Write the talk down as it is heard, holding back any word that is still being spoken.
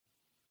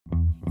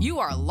You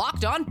are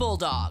Locked On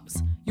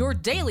Bulldogs, your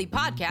daily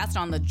podcast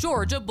on the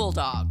Georgia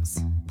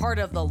Bulldogs. Part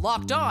of the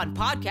Locked On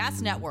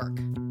Podcast Network,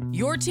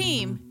 your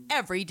team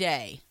every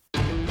day.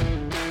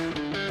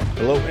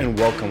 Hello and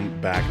welcome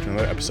back to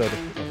another episode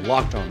of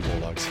Locked On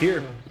Bulldogs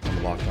here on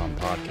the Locked On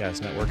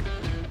Podcast Network.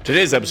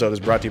 Today's episode is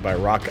brought to you by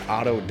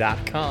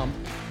RockAuto.com.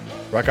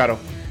 Rock Auto,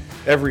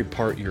 every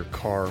part your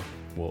car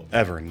will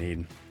ever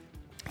need.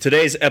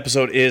 Today's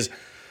episode is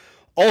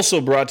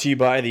also brought to you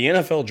by the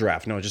NFL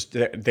Draft. No, just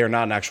they're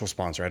not an actual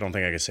sponsor. I don't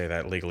think I can say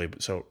that legally.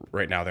 So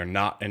right now they're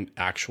not an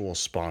actual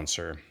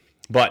sponsor.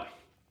 But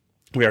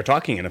we are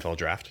talking NFL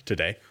Draft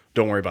today.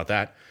 Don't worry about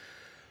that.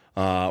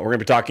 We're going to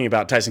be talking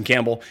about Tyson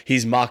Campbell.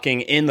 He's mocking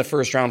in the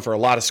first round for a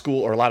lot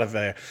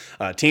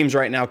of teams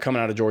right now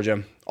coming out of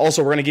Georgia.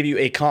 Also, we're going to give you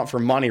a comp for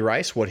Monty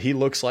Rice, what he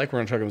looks like. We're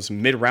going to talk about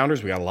some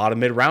mid-rounders. We got a lot of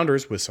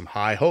mid-rounders with some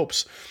high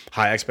hopes,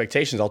 high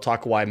expectations. I'll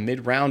talk why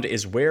mid-round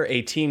is where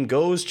a team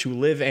goes to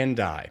live and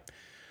die.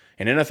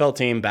 An NFL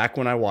team, back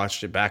when I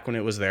watched it, back when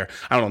it was there,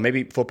 I don't know,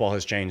 maybe football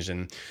has changed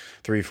in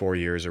 3-4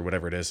 years or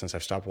whatever it is since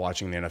I've stopped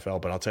watching the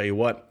NFL, but I'll tell you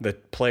what, the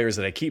players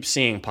that I keep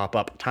seeing pop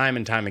up time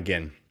and time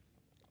again,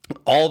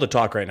 all the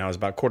talk right now is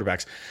about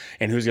quarterbacks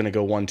and who's going to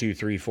go 1, 2,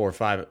 3, 4,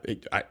 5.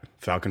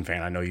 Falcon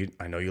fan, I know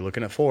you're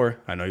looking at 4.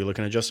 I know you're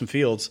looking at Justin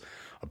Fields.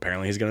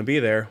 Apparently he's going to be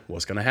there.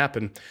 What's going to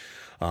happen?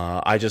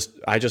 I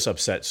just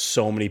upset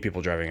so many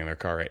people driving in their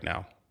car right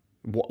now.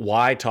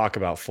 Why talk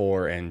about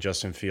 4 and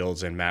Justin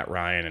Fields and Matt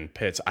Ryan and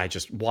Pitts?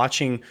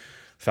 Watching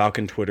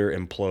Falcon Twitter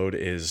implode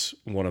is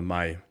one of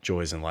my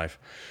joys in life.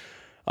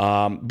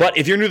 But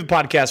if you're new to the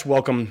podcast,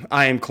 welcome.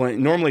 I am Clint.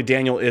 Normally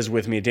Daniel is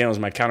with me. Daniel is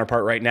my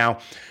counterpart right now.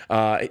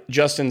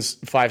 Justin's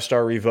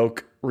 5-star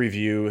revoke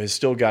review has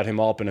still got him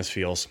all up in his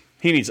feels.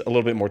 He needs a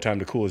little bit more time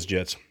to cool his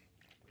jits.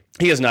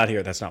 He is not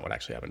here. That's not what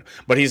actually happened.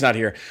 But he's not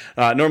here.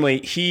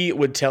 Normally, he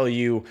would tell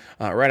you,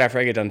 right after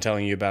I get done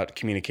telling you about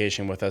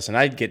communication with us, and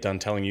I'd get done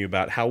telling you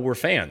about how we're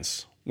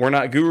fans. We're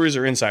not gurus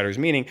or insiders,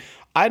 meaning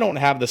I don't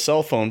have the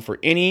cell phone for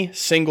any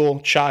single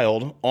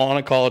child on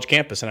a college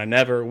campus, and I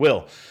never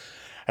will.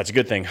 That's a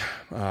good thing.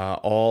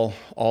 All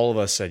of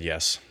us said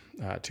yes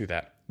to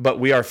that. But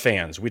we are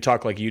fans. We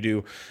talk like you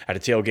do at a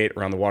tailgate,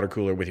 around the water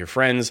cooler with your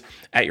friends,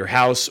 at your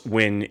house.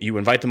 When you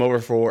invite them over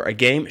for a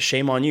game,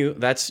 shame on you.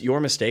 That's your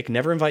mistake.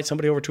 Never invite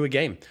somebody over to a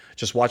game.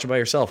 Just watch it by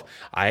yourself.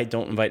 I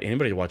don't invite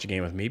anybody to watch a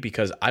game with me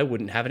because I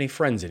wouldn't have any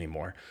friends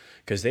anymore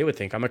because they would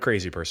think I'm a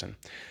crazy person.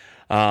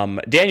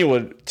 Daniel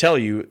would tell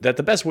you that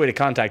the best way to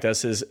contact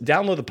us is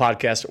download the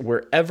podcast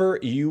wherever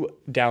you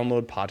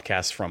download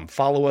podcasts from.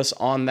 Follow us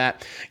on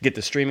that. Get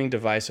the streaming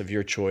device of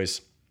your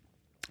choice.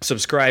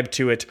 Subscribe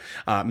to it,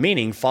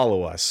 meaning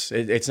follow us.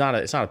 It's not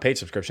a paid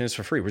subscription. It's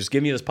for free. We're just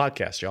giving you this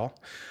podcast, y'all.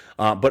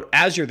 But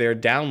as you're there,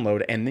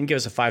 download and then give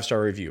us a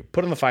 5-star review.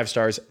 Put on the 5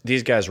 stars.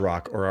 These guys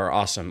rock or are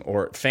awesome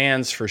or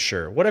fans for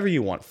sure. Whatever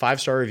you want.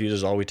 5-star reviews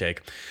is all we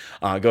take.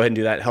 Go ahead and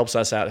do that. It helps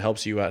us out. It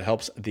helps you out. It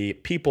helps the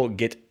people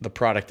get the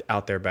product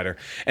out there better.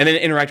 And then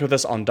interact with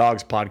us on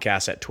Dogs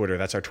Podcast at Twitter.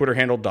 That's our Twitter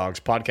handle, Dogs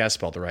Podcast,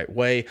 spelled the right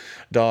way,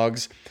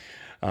 Dogs.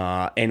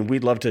 And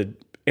we'd love to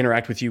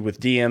interact with you with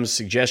DMs,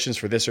 suggestions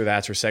for this or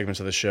that or segments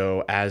of the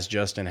show, as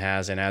Justin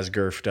has and as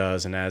Gerf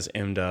does and as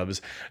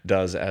M-Dubs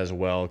does as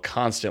well.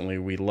 Constantly,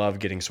 we love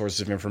getting sources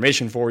of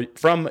information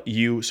from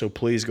you, so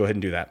please go ahead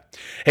and do that.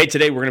 Hey,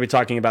 today we're going to be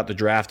talking about the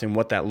draft and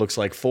what that looks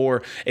like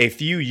for a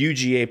few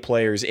UGA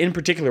players. In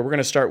particular, we're going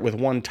to start with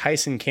one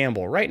Tyson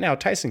Campbell. Right now,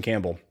 Tyson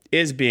Campbell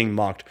is being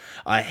mocked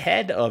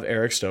ahead of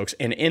Eric Stokes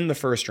and in the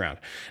first round.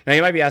 Now,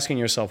 you might be asking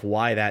yourself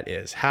why that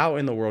is. How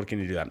in the world can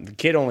you do that? The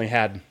kid only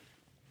had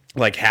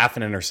like half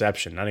an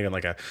interception, not even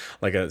like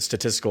a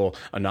statistical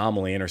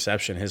anomaly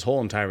interception, his whole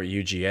entire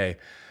UGA.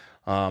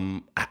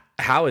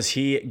 How is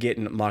he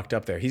getting mocked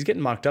up there? He's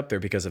getting mocked up there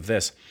because of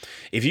this.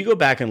 If you go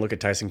back and look at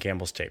Tyson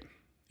Campbell's tape,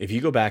 if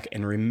you go back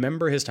and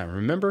remember his time,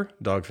 remember,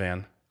 dog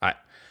fan,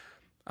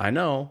 I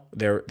know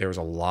there was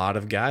a lot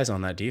of guys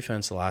on that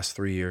defense the last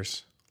 3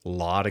 years, a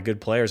lot of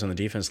good players on the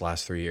defense the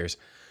last 3 years.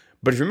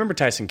 But if you remember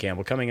Tyson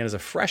Campbell coming in as a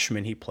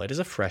freshman, he played as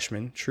a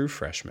freshman, true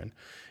freshman,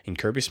 in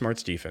Kirby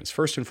Smart's defense.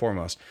 First and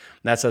foremost,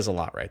 that says a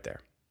lot right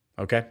there,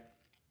 okay?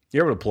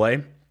 You're able to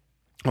play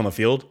on the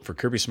field for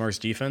Kirby Smart's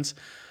defense.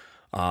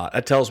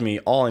 That tells me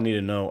all I need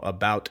to know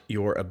about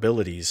your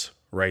abilities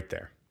right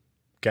there,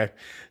 okay?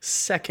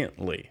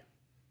 Secondly,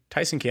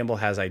 Tyson Campbell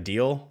has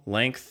ideal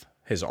length,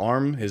 his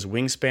arm, his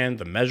wingspan,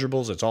 the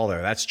measurables, it's all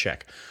there. That's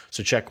check.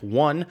 So check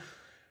 1,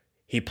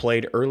 he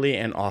played early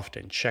and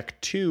often. Check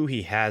 2,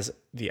 he has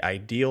the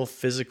ideal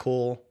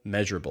physical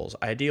measurables.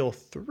 Ideal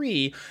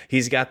 3,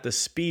 he's got the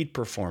speed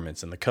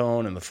performance and the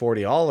cone and the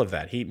 40, all of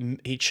that.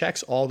 He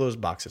checks all those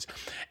boxes.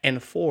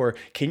 And 4,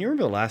 can you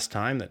remember the last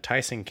time that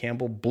Tyson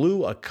Campbell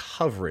blew a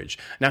coverage?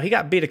 Now, he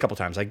got beat a couple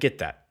times. I get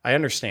that. I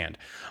understand.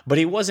 But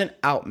he wasn't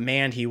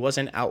outmanned. He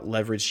wasn't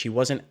out-leveraged. He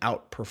wasn't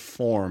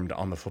outperformed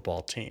on the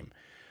football team.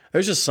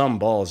 There's just some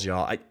balls,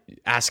 y'all.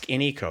 Ask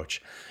any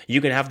coach.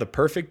 You can have the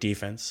perfect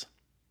defense,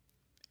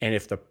 and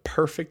if the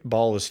perfect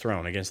ball is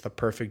thrown against the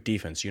perfect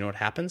defense, you know what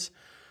happens?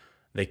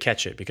 They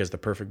catch it because the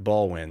perfect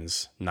ball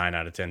wins 9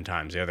 out of 10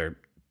 times. The other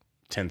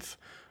 10th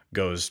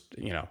goes,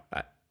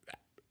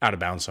 out of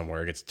bounds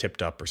somewhere, gets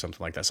tipped up or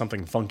something like that.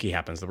 Something funky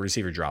happens. The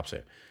receiver drops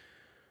it.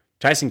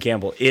 Tyson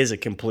Campbell is a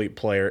complete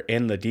player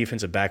in the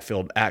defensive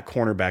backfield at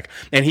cornerback,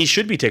 and he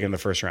should be taken in the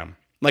first round.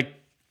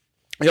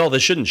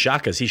 This shouldn't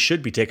shock us. He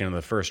should be taken in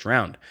the first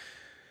round.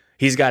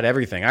 He's got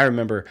everything. I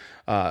remember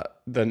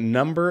the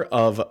number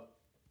of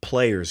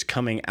players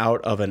coming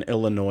out of an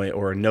Illinois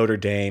or a Notre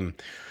Dame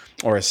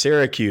or a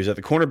Syracuse at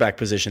the cornerback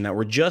position that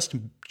were just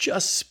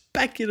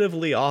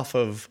speculatively off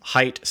of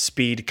height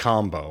speed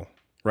combo,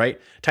 right?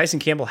 Tyson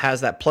Campbell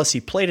has that. Plus, he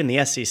played in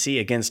the SEC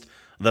against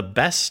the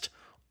best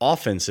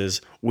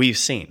offenses we've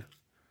seen.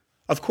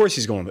 Of course,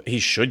 he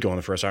should go in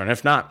the first round.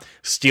 If not,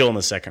 steal in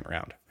the second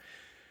round.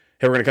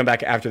 Hey, we're going to come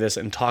back after this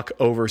and talk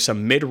over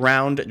some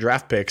mid-round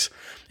draft picks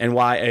and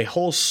why a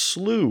whole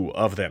slew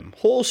of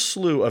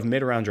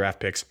mid-round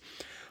draft picks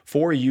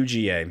for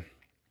UGA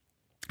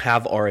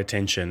have our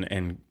attention.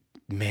 And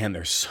man,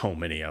 there's so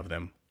many of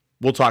them.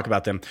 We'll talk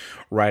about them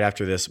right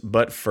after this.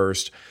 But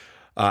first,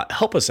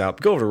 help us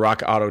out. Go over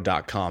to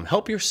rockauto.com.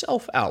 Help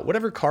yourself out.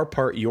 Whatever car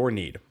part you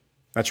need.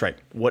 That's right.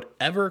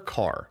 Whatever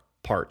car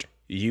part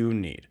you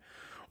need.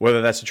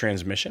 Whether that's a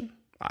transmission,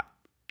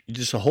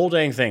 just the whole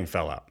dang thing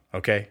fell out,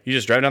 okay? You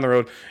just drive down the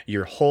road,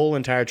 your whole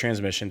entire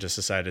transmission just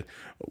decided,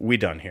 we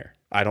done here.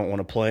 I don't want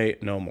to play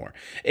no more.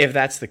 If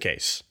that's the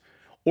case,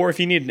 or if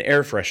you need an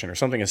air freshener,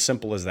 something as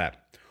simple as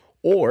that,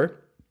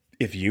 or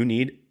if you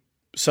need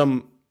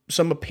some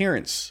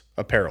appearance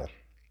apparel,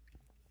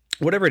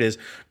 whatever it is,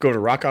 go to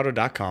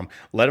rockauto.com.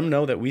 Let them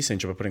know that we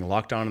sent you by putting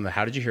Locked On in the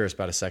How Did You Hear Us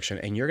About Us section,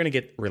 and you're going to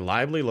get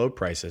reliably low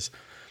prices,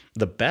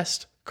 the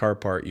best car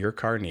part your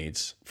car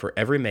needs for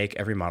every make,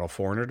 every model,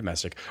 foreign or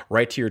domestic,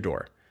 right to your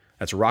door.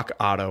 That's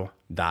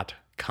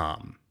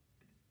rockauto.com.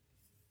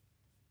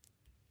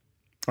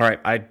 All right,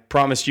 I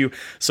promised you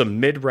some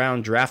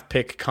mid-round draft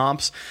pick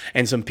comps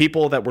and some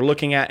people that we're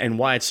looking at and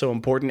why it's so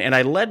important. And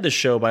I led the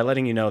show by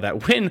letting you know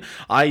that when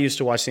I used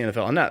to watch the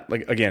NFL, I'm not,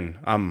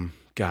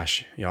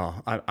 gosh,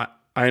 y'all, I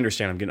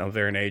understand I'm getting up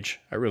there in age.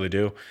 I really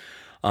do.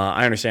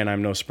 I understand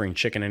I'm no spring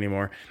chicken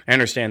anymore. I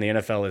understand the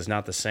NFL is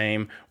not the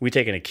same. We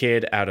taking a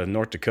kid out of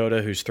North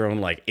Dakota who's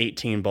thrown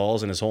 18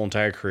 balls in his whole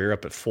entire career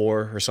up at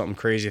 4 or something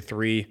crazy,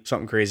 3,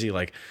 something crazy.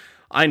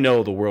 I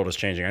know the world is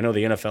changing. I know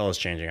the NFL is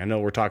changing. I know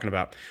we're talking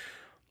about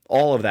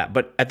all of that.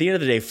 But at the end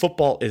of the day,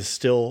 football is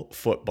still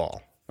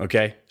football,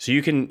 okay? So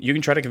you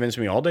can try to convince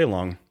me all day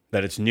long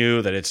that it's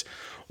new, that it's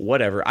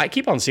whatever. I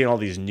keep on seeing all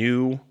these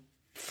new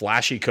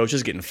flashy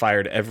coaches getting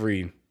fired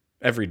every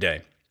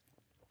day.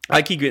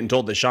 I keep getting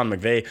told that Sean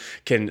McVay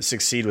can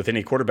succeed with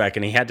any quarterback,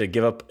 and he had to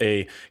give up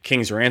a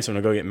king's ransom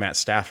to go get Matt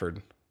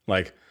Stafford.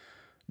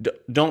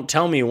 Don't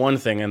tell me one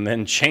thing and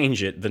then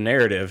change it, the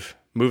narrative,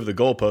 move the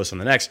goalpost on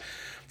the next.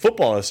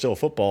 Football is still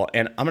football,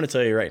 and I'm going to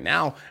tell you right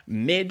now,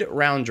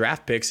 mid-round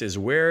draft picks is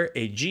where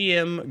a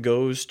GM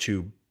goes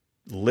to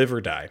live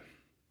or die.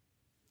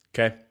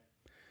 Okay?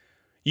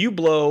 You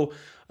blow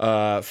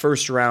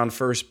first round,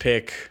 first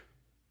pick.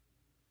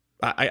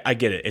 I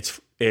get it.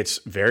 It's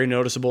very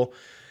noticeable.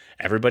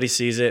 Everybody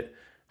sees it,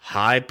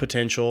 high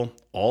potential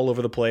all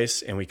over the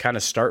place, and we kind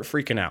of start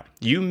freaking out.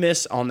 You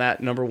miss on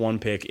that number 1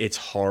 pick, it's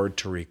hard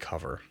to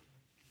recover.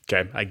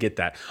 Okay, I get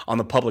that on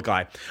the public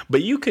eye.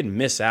 But you can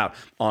miss out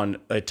on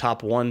a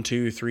top 1,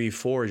 2, 3,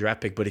 4 draft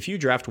pick. But if you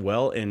draft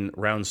well in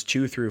rounds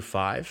 2 through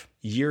 5,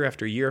 year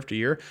after year after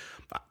year,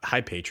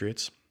 high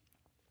Patriots,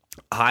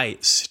 high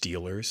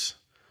Steelers,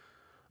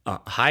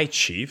 high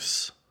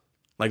Chiefs.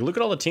 Look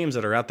at all the teams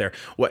that are out there.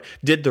 What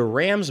did the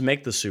Rams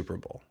make the Super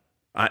Bowl?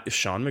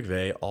 Sean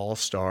McVay,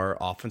 all-star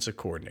offensive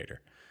coordinator.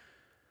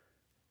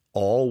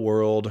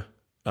 All-world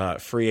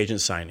free agent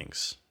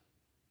signings.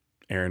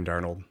 Aaron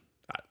Darnold.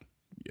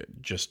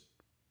 Just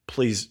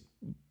please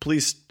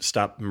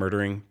stop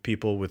murdering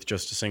people with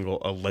just a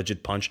single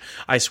alleged punch.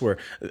 I swear,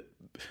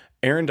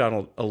 Aaron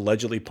Donald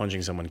allegedly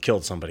punching someone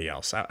killed somebody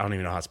else. I don't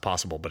even know how it's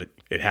possible, but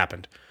it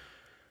happened.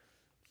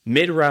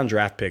 Mid-round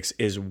draft picks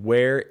is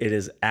where it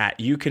is at.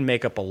 You can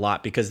make up a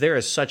lot because there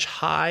is such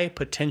high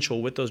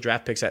potential with those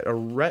draft picks at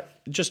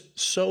just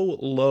so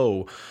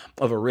low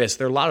of a risk.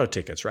 They're lotto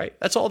tickets, right?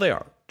 That's all they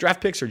are.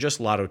 Draft picks are just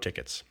lotto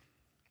tickets.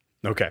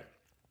 Okay.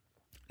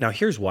 Now,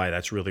 here's why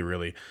that's really,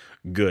 really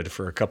good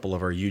for a couple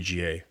of our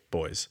UGA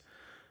boys.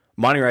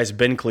 Monty Rice,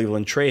 Ben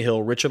Cleveland, Trey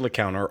Hill, Richard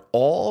LeCount are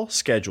all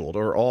scheduled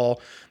or all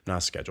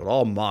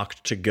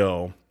mocked to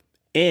go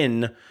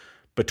in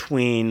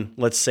between,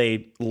 let's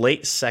say,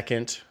 late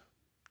 2nd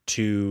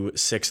to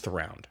 6th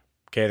round.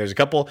 Okay, there's a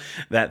couple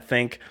that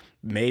think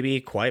maybe,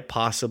 quite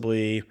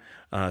possibly,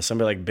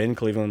 somebody like Ben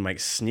Cleveland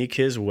might sneak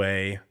his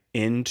way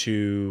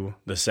into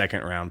the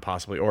 2nd round,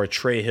 possibly, or a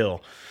Trey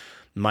Hill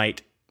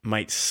might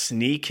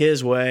sneak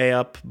his way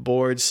up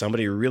boards.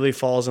 Somebody really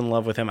falls in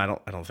love with him. I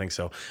don't think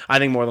so. I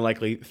think more than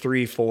likely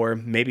 3, 4,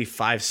 maybe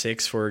 5,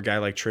 6 for a guy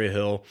like Trey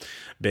Hill,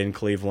 Ben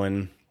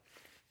Cleveland.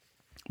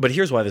 But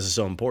here's why this is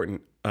so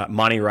important.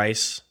 Monty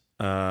Rice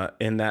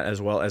in that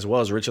as well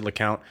as Richard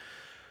LeCount.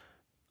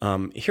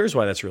 Here's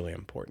why that's really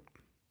important.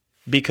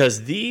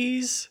 Because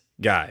these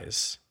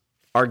guys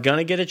are going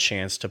to get a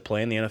chance to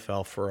play in the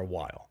NFL for a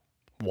while.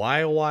 Why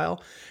a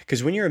while?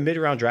 Because when you're a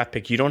mid-round draft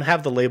pick, you don't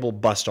have the label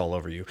bust all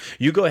over you.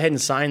 You go ahead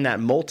and sign that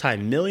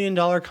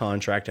multi-million-dollar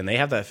contract, and they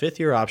have that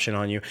 5th-year option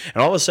on you,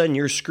 and all of a sudden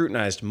you're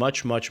scrutinized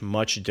much, much,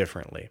 much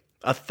differently.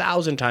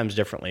 1,000 times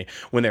differently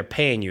when they're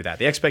paying you that.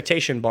 The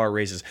expectation bar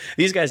raises.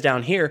 These guys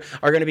down here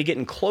are going to be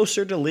getting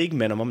closer to league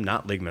minimum,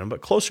 not league minimum,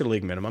 but closer to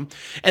league minimum,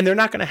 and they're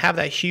not going to have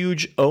that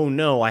huge, oh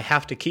no, I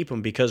have to keep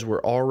him because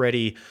we're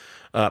already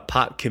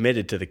pot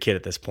committed to the kid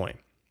at this point.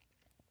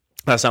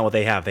 That's not what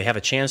they have. They have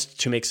a chance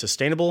to make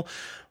sustainable,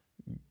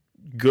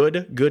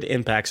 good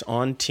impacts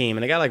on team.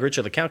 And a guy like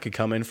Richard LeCounte could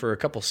come in for a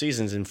couple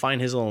seasons and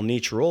find his little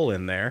niche role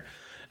in there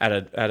at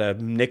a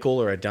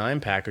nickel or a dime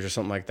package or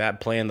something like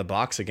that, play in the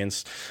box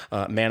against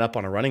man up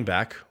on a running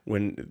back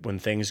when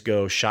things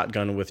go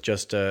shotgun with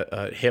just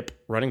a hip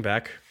running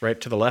back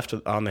right to the left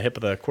on the hip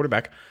of the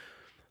quarterback.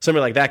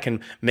 Somebody like that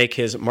can make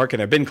his mark in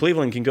there. Ben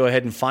Cleveland can go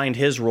ahead and find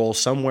his role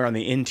somewhere on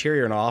the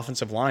interior and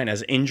offensive line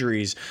as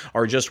injuries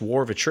are just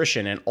war of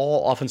attrition, and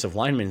all offensive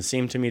linemen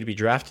seem to me to be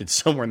drafted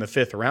somewhere in the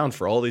 5th round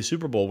for all these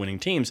Super Bowl winning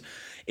teams.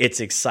 It's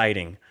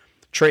exciting.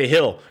 Trey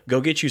Hill, go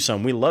get you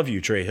some. We love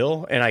you, Trey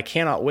Hill, and I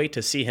cannot wait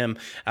to see him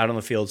out on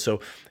the field. So,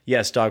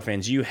 yes, Dog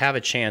fans, you have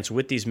a chance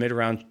with these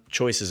mid-round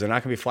choices. They're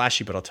not going to be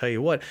flashy, but I'll tell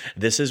you what,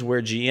 this is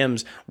where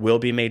GMs will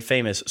be made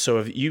famous. So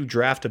if you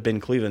draft a Ben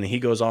Cleveland and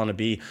he goes on to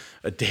be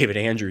a David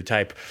Andrew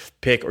type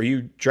pick, or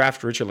you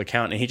draft Richard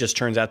LeCounte and he just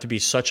turns out to be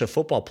such a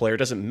football player, it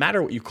doesn't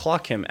matter what you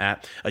clock him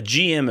at, a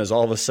GM is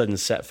all of a sudden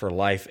set for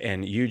life,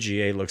 and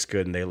UGA looks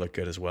good and they look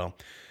good as well.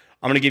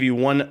 I'm going to give you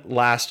one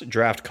last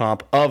draft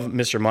comp of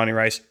Mr. Monty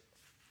Rice,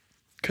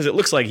 because it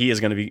looks like he is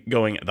going to be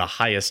going the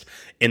highest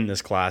in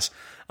this class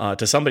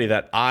to somebody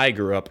that I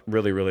grew up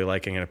really, really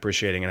liking and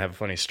appreciating, and have a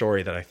funny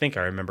story that I think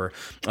I remember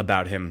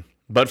about him.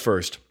 But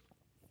first,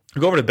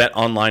 go over to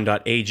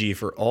betonline.ag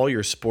for all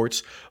your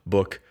sports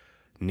book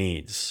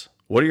needs.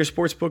 What are your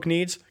sports book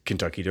needs?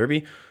 Kentucky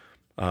Derby,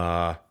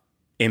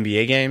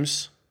 NBA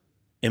games,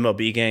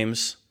 MLB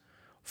games,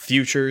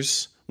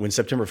 futures. When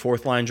September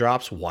 4th line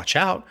drops, watch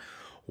out.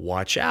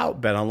 Watch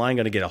out. BetOnline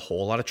going to get a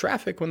whole lot of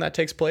traffic when that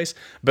takes place.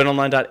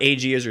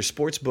 BetOnline.ag is your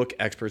sportsbook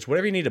experts.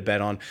 Whatever you need to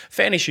bet on.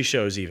 Fantasy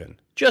shows even.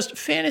 Just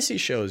fantasy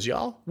shows,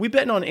 y'all. We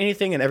betting on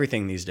anything and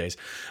everything these days.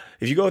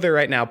 If you go there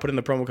right now, put in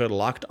the promo code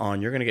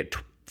LOCKEDON, you're going to get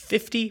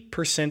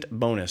 50%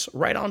 bonus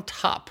right on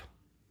top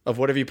of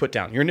whatever you put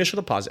down. Your initial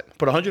deposit.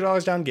 Put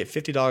 $100 down, get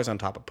 $50 on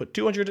top of. Put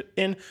 $200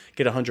 in,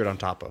 get $100 on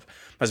top of.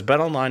 That's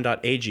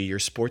BetOnline.ag, your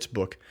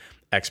sportsbook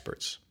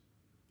experts.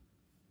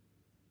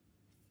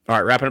 All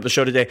right, wrapping up the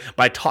show today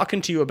by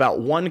talking to you about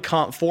one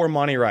comp for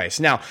Monty Rice.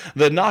 Now,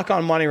 the knock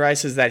on Monty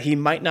Rice is that he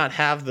might not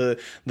have the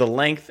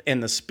length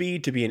and the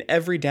speed to be an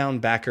every down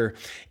backer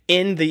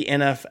in the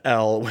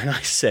NFL. When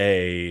I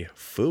say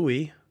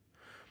phooey,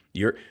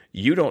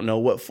 you don't know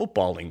what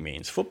footballing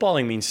means.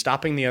 Footballing means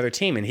stopping the other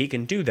team, and he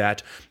can do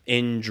that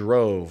in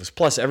droves.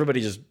 Plus,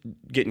 everybody just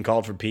getting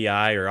called for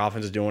PI, or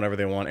offense is doing whatever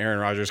they want. Aaron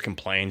Rodgers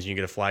complains, and you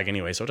get a flag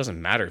anyway, so it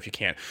doesn't matter if you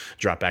can't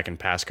drop back in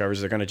pass coverage.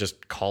 They're going to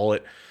just call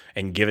it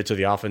and give it to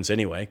the offense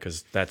anyway,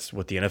 because that's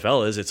what the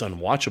NFL is. It's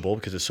unwatchable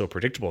because it's so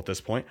predictable at this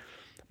point.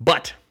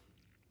 But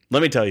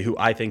let me tell you who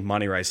I think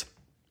Monty Rice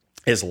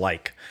is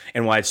like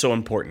and why it's so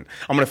important.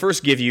 I'm going to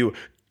first give you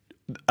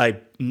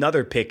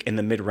another pick in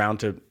the mid-round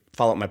to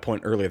follow up my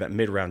point earlier that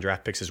mid-round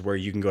draft picks is where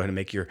you can go ahead and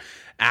make your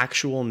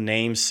actual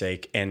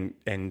namesake and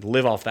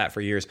live off that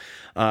for years.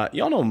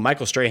 Y'all know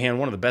Michael Strahan,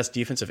 one of the best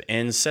defensive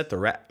ends, set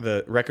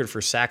the record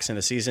for sacks in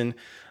a season.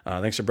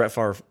 Thanks to Brett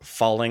Favre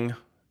falling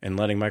and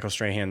letting Michael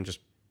Strahan just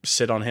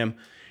sit on him.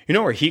 You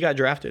know where he got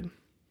drafted?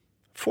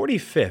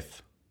 45th.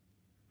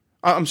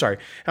 I'm sorry.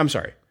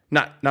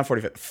 Not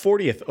 45th.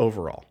 40th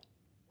overall.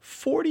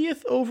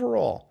 40th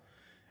overall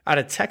out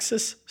of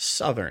Texas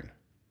Southern.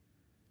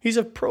 He's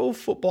a Pro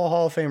Football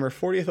Hall of Famer,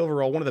 40th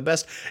overall, one of the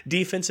best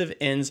defensive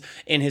ends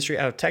in history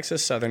out of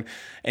Texas Southern,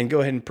 and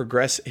go ahead and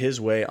progress his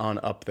way on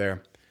up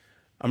there.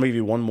 I'm going to give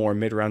you one more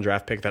mid-round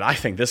draft pick that I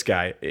think this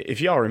guy,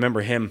 if y'all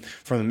remember him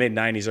from the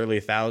mid-90s,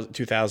 early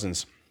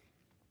 2000s,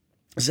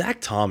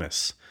 Zach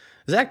Thomas.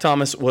 Zach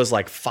Thomas was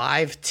like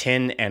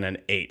 5'10" and an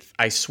eighth.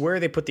 I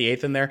swear they put the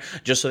eighth in there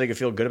just so they could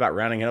feel good about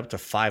rounding it up to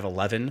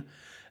 5'11".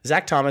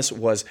 Zach Thomas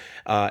was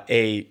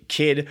a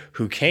kid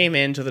who came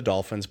into the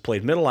Dolphins,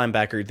 played middle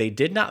linebacker. They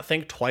did not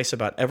think twice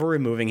about ever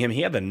removing him.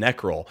 He had the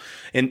neck roll.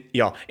 In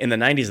the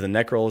 90s, the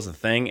neck roll was the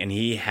thing, and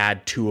he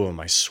had two of them,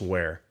 I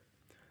swear.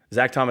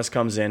 Zach Thomas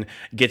comes in,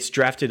 gets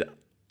drafted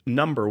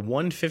number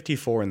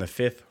 154 in the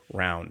 5th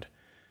round.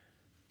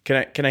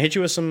 Can I hit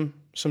you with some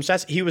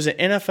stats? He was an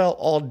NFL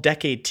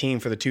all-decade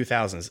team for the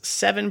 2000s.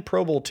 7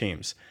 Pro Bowl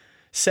teams.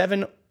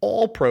 7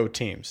 All-Pro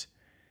teams.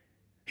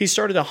 He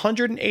started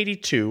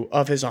 182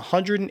 of his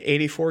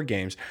 184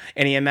 games,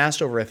 and he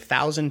amassed over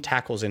 1,000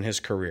 tackles in his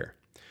career.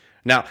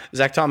 Now,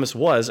 Zach Thomas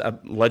was,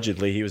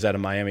 allegedly, he was at a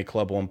Miami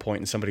club at one point,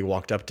 and somebody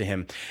walked up to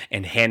him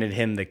and handed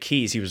him the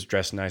keys. He was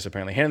dressed nice,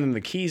 apparently. Handed him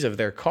the keys of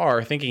their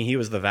car, thinking he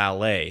was the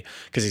valet,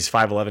 because he's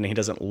 5'11", and he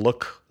doesn't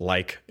look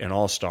like an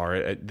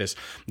all-star, this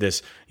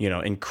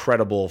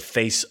incredible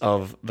face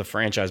of the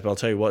franchise. But I'll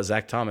tell you what,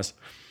 Zach Thomas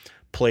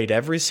played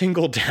every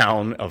single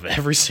down of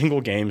every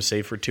single game,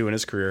 save for 2 in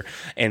his career,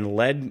 and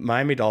led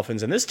Miami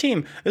Dolphins. And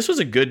this was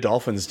a good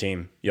Dolphins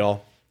team,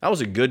 y'all. That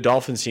was a good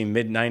Dolphins team,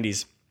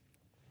 mid-90s,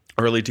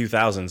 early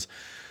 2000s.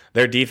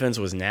 Their defense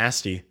was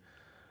nasty,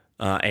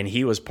 and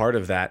he was part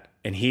of that,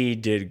 and he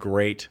did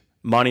great.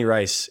 Monty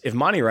Rice, if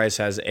Monty Rice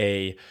has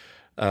a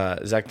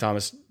Zach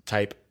Thomas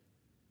type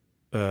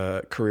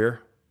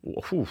career,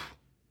 whew,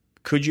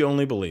 could you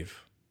only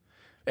believe?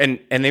 And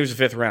he was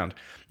the 5th round.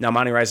 Now,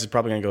 Monty Rice is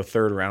probably going to go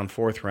 3rd round,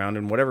 4th round,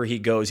 and whatever he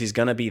goes, he's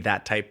going to be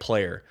that type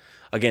player.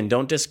 Again,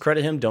 don't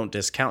discredit him. Don't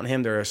discount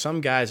him. There are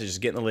some guys that just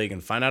get in the league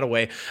and find out a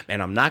way.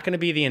 And I'm not going to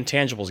be the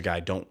intangibles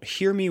guy. Don't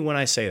hear me when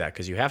I say that,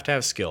 because you have to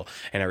have skill.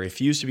 And I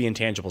refuse to be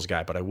intangibles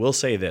guy. But I will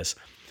say this.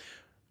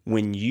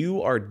 When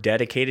you are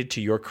dedicated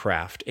to your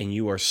craft and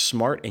you are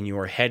smart and you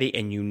are heady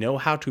and you know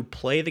how to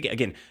play the game,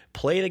 again,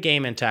 play the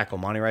game and tackle.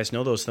 Monty Rice,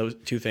 know those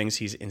 2 things.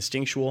 He's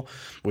instinctual,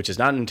 which is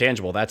not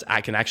intangible.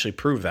 I can actually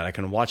prove that. I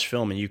can watch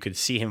film and you could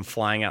see him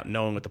flying out,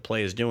 knowing what the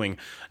play is doing,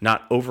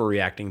 not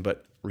overreacting,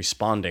 but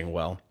responding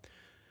well.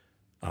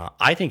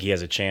 I think he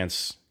has a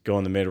chance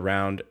going the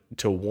mid-round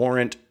to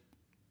warrant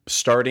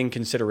starting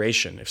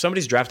consideration. If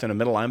somebody's drafting a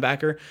middle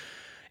linebacker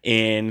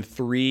in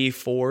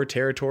 3-4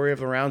 territory of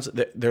the rounds,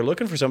 they're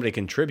looking for somebody to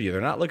contribute.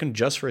 They're not looking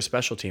just for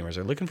special teamers.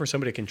 They're looking for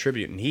somebody to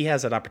contribute, and he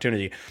has that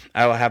opportunity.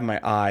 I will have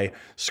my eye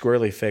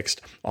squarely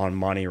fixed on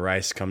Monty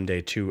Rice come day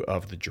 2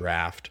 of the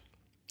draft.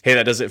 Hey,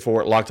 that does it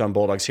for Locked On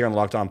Bulldogs here on the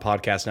Locked On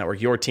Podcast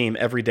Network, your team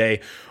every day.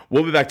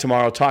 We'll be back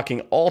tomorrow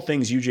talking all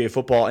things UGA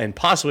football and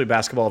possibly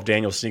basketball if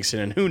Daniel sneaks in,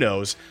 and who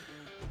knows.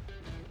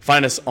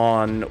 Find us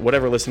on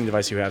whatever listening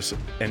device you have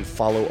and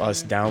follow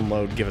us,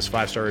 download, give us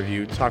 5-star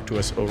review, talk to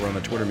us over on the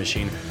Twitter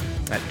machine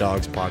at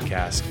Dogs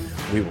Podcast.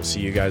 We will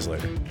see you guys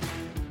later.